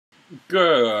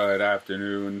Good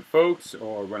afternoon, folks,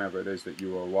 or whenever it is that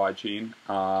you are watching.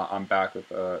 I'm back with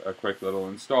a quick little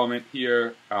installment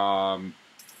here.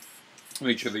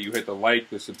 Make sure that you hit the like,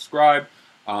 the subscribe.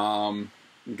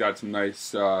 We got some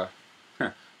nice, 4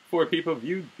 people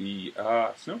viewed the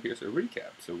Snowpiercer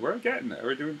recap, so we're getting there.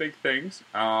 We're doing big things.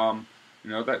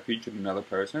 That featured another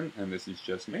person, and this is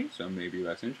just me, so maybe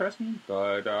less interesting,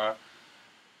 but,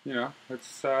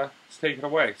 let's take it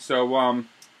away. So,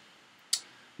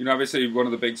 obviously one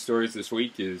of the big stories this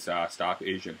week is Stop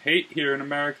Asian Hate here in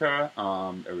America.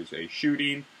 There was a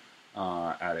shooting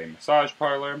at a massage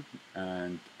parlor,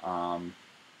 and I'm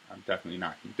definitely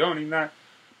not condoning that.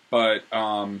 But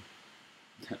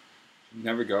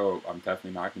never go, I'm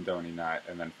definitely not condoning that,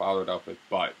 and then follow it up with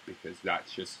but, because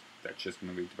that's just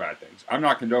going to lead to bad things. I'm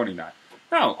not condoning that.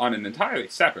 Now, on an entirely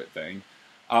separate thing,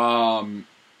 I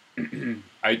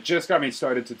just got me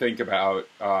started to think about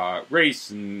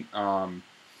race and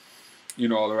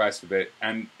all the rest of it.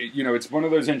 And, it's one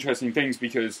of those interesting things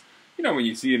because, when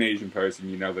you see an Asian person,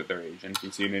 you know that they're Asian. If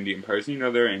you see an Indian person, you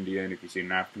know they're Indian. If you see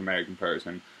an African-American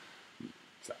person,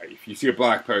 if you see a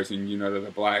black person, you know that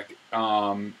they're black.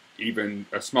 Even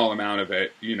a small amount of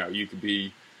it, you could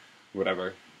be,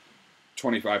 whatever,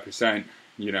 25%,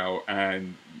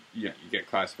 and, you get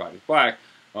classified as black,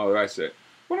 all the rest of it.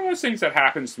 One of those things that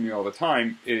happens to me all the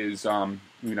time is, I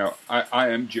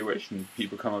am Jewish, and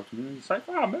people come up to me and it's like,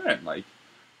 oh man, like,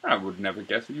 I would never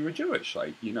guess that you were Jewish.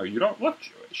 Like, you don't look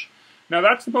Jewish. Now,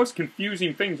 that's the most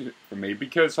confusing thing for me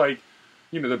because, like,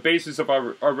 the basis of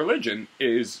our religion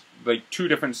is, like, 2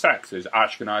 different sects. There's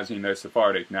Ashkenazi and there's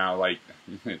Sephardic. Now, like,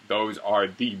 those are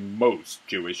the most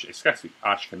Jewish, especially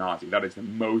Ashkenazi. That is the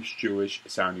most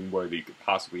Jewish-sounding word that you could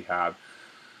possibly have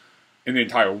in the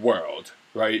entire world.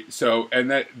 Right, so, and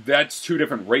that's 2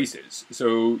 different races,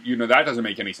 so, that doesn't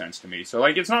make any sense to me. So,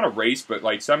 like, it's not a race, but,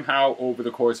 like, somehow, over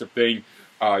the course of thing,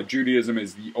 Judaism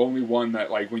is the only one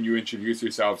that, like, when you introduce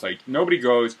yourselves, like, nobody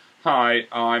goes, hi,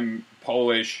 I'm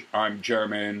Polish, I'm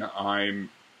German, I'm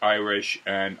Irish,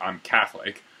 and I'm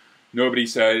Catholic. Nobody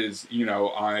says,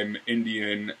 I'm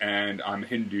Indian, and I'm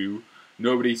Hindu.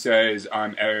 Nobody says,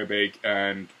 I'm Arabic,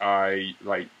 and I,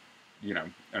 like,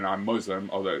 and I'm Muslim,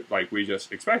 although, like, we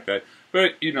just expect that.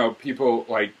 But, people,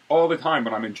 like, all the time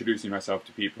when I'm introducing myself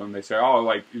to people, and they say, oh,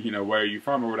 like, where are you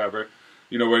from, or whatever,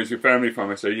 where's your family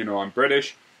from? I say, I'm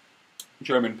British,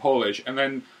 German, Polish, and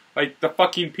then, like, the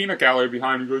fucking peanut gallery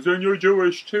behind me goes, and you're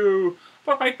Jewish, too.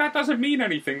 But, like, that doesn't mean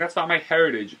anything. That's not my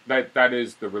heritage. That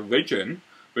is the religion,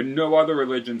 but no other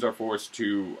religions are forced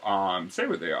to say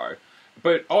what they are.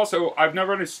 But also, I've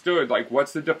never understood, like,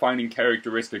 what's the defining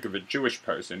characteristic of a Jewish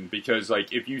person? Because,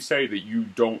 like, if you say that you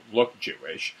don't look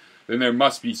Jewish, then there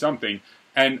must be something.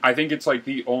 And I think it's, like,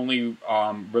 the only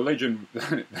religion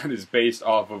that is based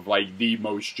off of, like, the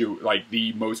most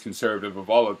the most conservative of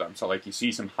all of them. So, like, you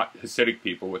see some Hasidic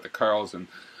people with the curls and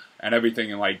everything,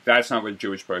 and, like, that's not what a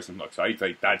Jewish person looks like.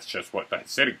 Like, that's just what the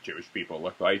Hasidic Jewish people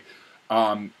look like.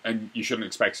 And you shouldn't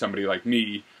expect somebody like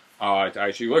me to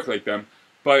actually look like them.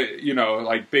 But,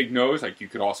 like, big nose, like, you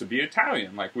could also be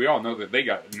Italian. Like, we all know that they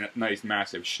got nice,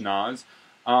 massive schnoz.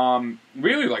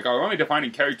 Really, like, our only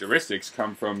defining characteristics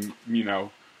come from,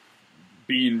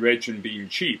 being rich and being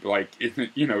cheap. Like,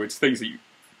 it's things that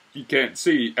you can't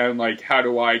see. And, like, how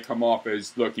do I come off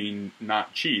as looking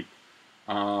not cheap?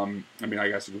 I mean, I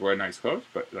guess you could wear nice clothes,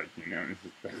 but, like,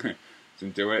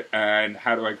 doesn't do it. And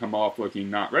how do I come off looking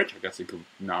not rich? I guess I could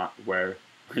not wear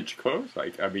rich clothes,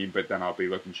 like, I mean, but then I'll be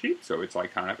looking cheap, so it's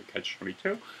like kind of a catch-22.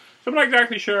 So I'm not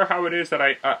exactly sure how it is that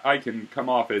I can come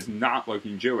off as not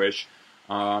looking Jewish.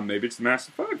 Maybe it's the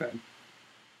massive 5 then.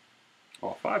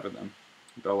 All 5 of them.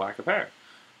 The lack of hair.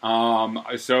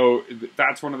 So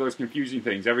that's one of those confusing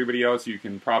things. Everybody else you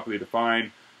can properly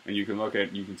define, and you can look at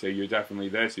and you can say, you're definitely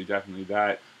this, you're definitely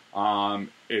that.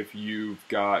 If you've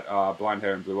got blonde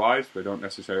hair and blue eyes, but I don't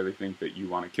necessarily think that you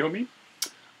want to kill me.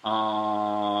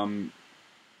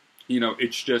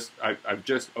 It's just, I've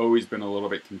just always been a little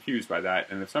bit confused by that,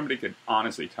 and if somebody could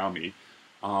honestly tell me,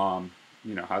 how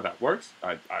that works,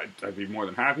 I'd be more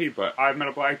than happy, but I've met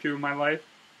a black Jew in my life,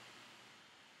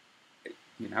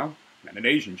 met an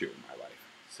Asian Jew in my life,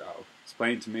 so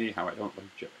explain to me how I don't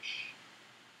look Jewish.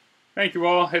 Thank you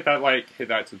all, hit that like, hit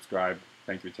that subscribe,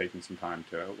 thank you for taking some time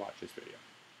to watch this video.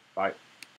 Bye.